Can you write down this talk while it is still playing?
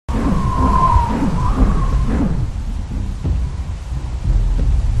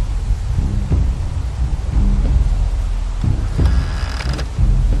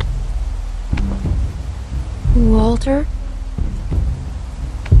Walter?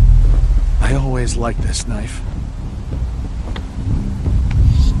 I always liked this knife.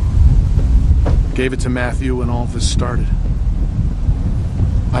 Gave it to Matthew when all this started.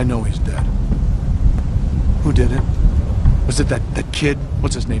 I know he's dead. Who did it? Was it that kid?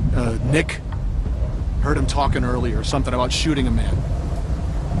 What's his name? Nick? Heard him talking earlier, something about shooting a man.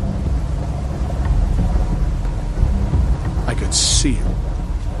 I could see it.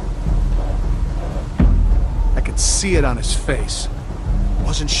 I could see it on his face.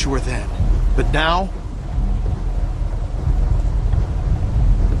 Wasn't sure then, but now...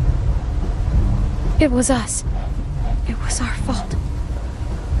 It was us. It was our fault.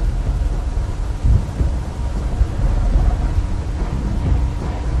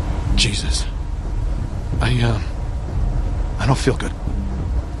 Jesus. I don't feel good.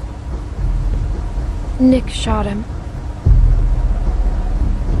 Nick shot him.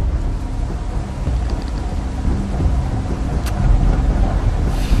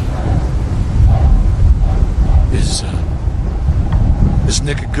 Is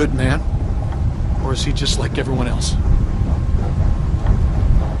Nick a good man? Or is he just like everyone else?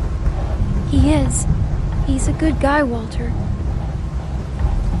 He is. He's a good guy, Walter.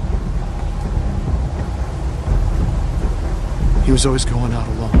 He was always going out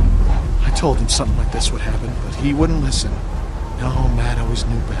alone. I told him something like this would happen, but he wouldn't listen. No, Matt always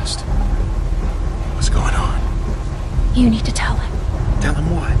knew best. What's going on? You need to tell him. Tell him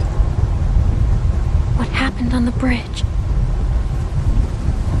what? What happened on the bridge.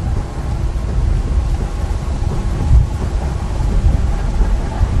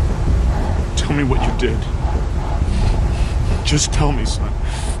 Tell me what you did. Just tell me, son.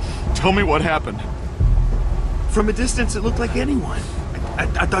 Tell me what happened. From a distance, it looked like anyone.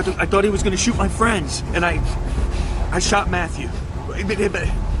 I thought he was going to shoot my friends, and I shot Matthew. But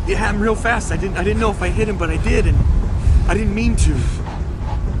it happened real fast. I didn't know if I hit him, but I did, and I didn't mean to.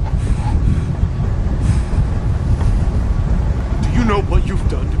 Do you know what you've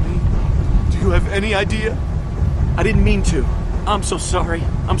done to me? Do you have any idea? I didn't mean to. I'm so sorry.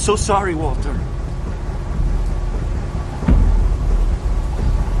 I'm so sorry, Walter.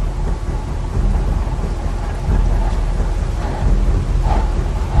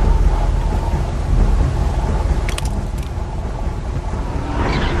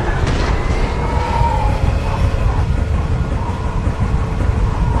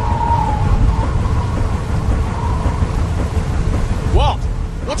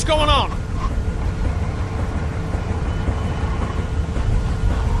 What's going on?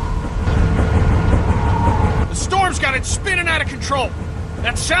 The storm's got it spinning out of control.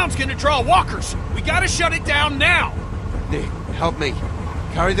 That sound's gonna draw walkers. We gotta shut it down now. Nick, help me.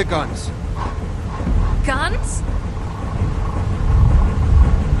 Carry the guns. Guns?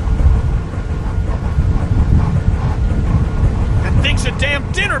 That thing's a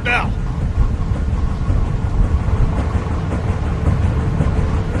damn dinner bell.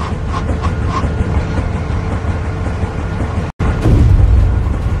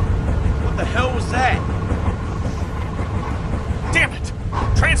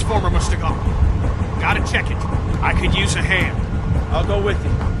 Transformer must have gone. Gotta check it. I could use a hand. I'll go with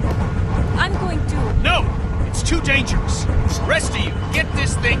you. I'm going to. No! It's too dangerous. The rest of you, get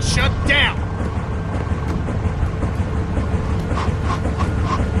this thing shut down!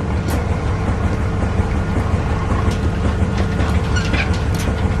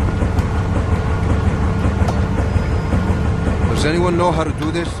 Does anyone know how to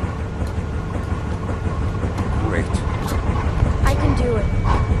do this? Great. I can do it.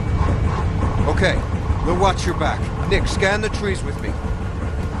 Okay, we'll watch your back. Nick, scan the trees with me.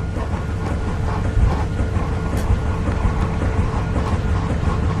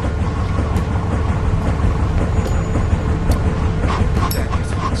 Damn it,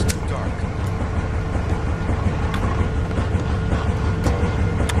 it's too dark.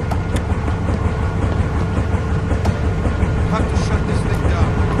 Have to shut this thing down.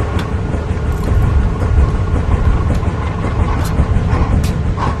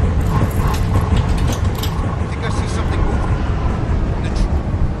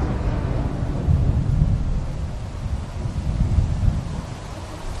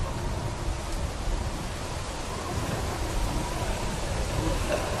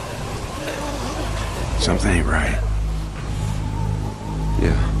 Something ain't right.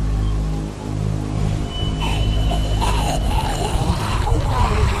 Yeah.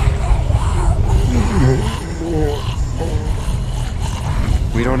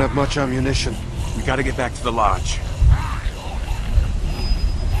 We don't have much ammunition. We gotta get back to the lodge.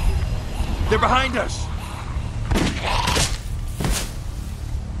 They're behind us!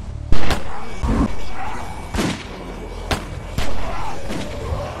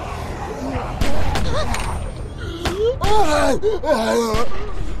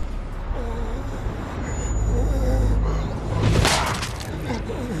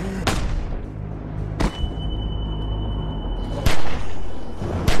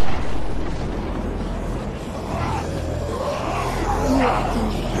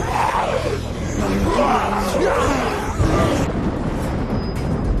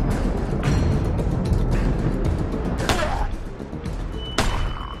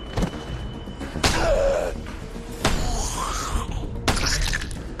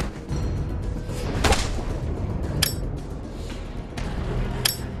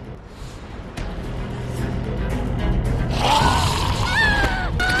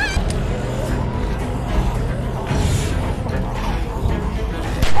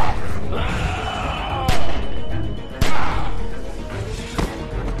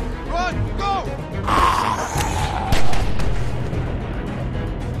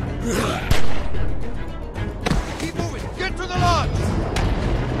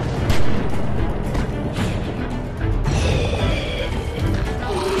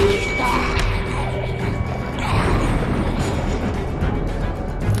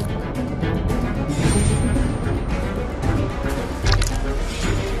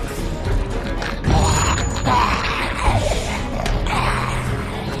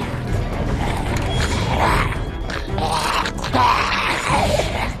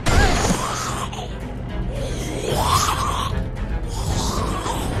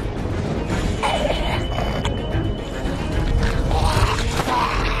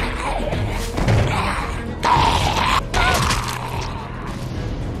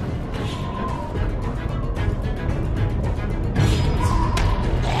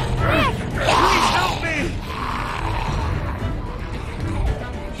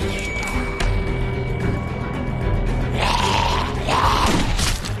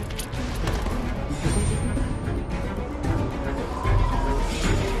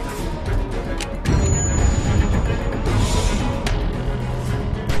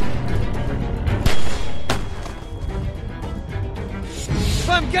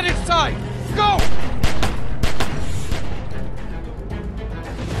 Get inside! Go!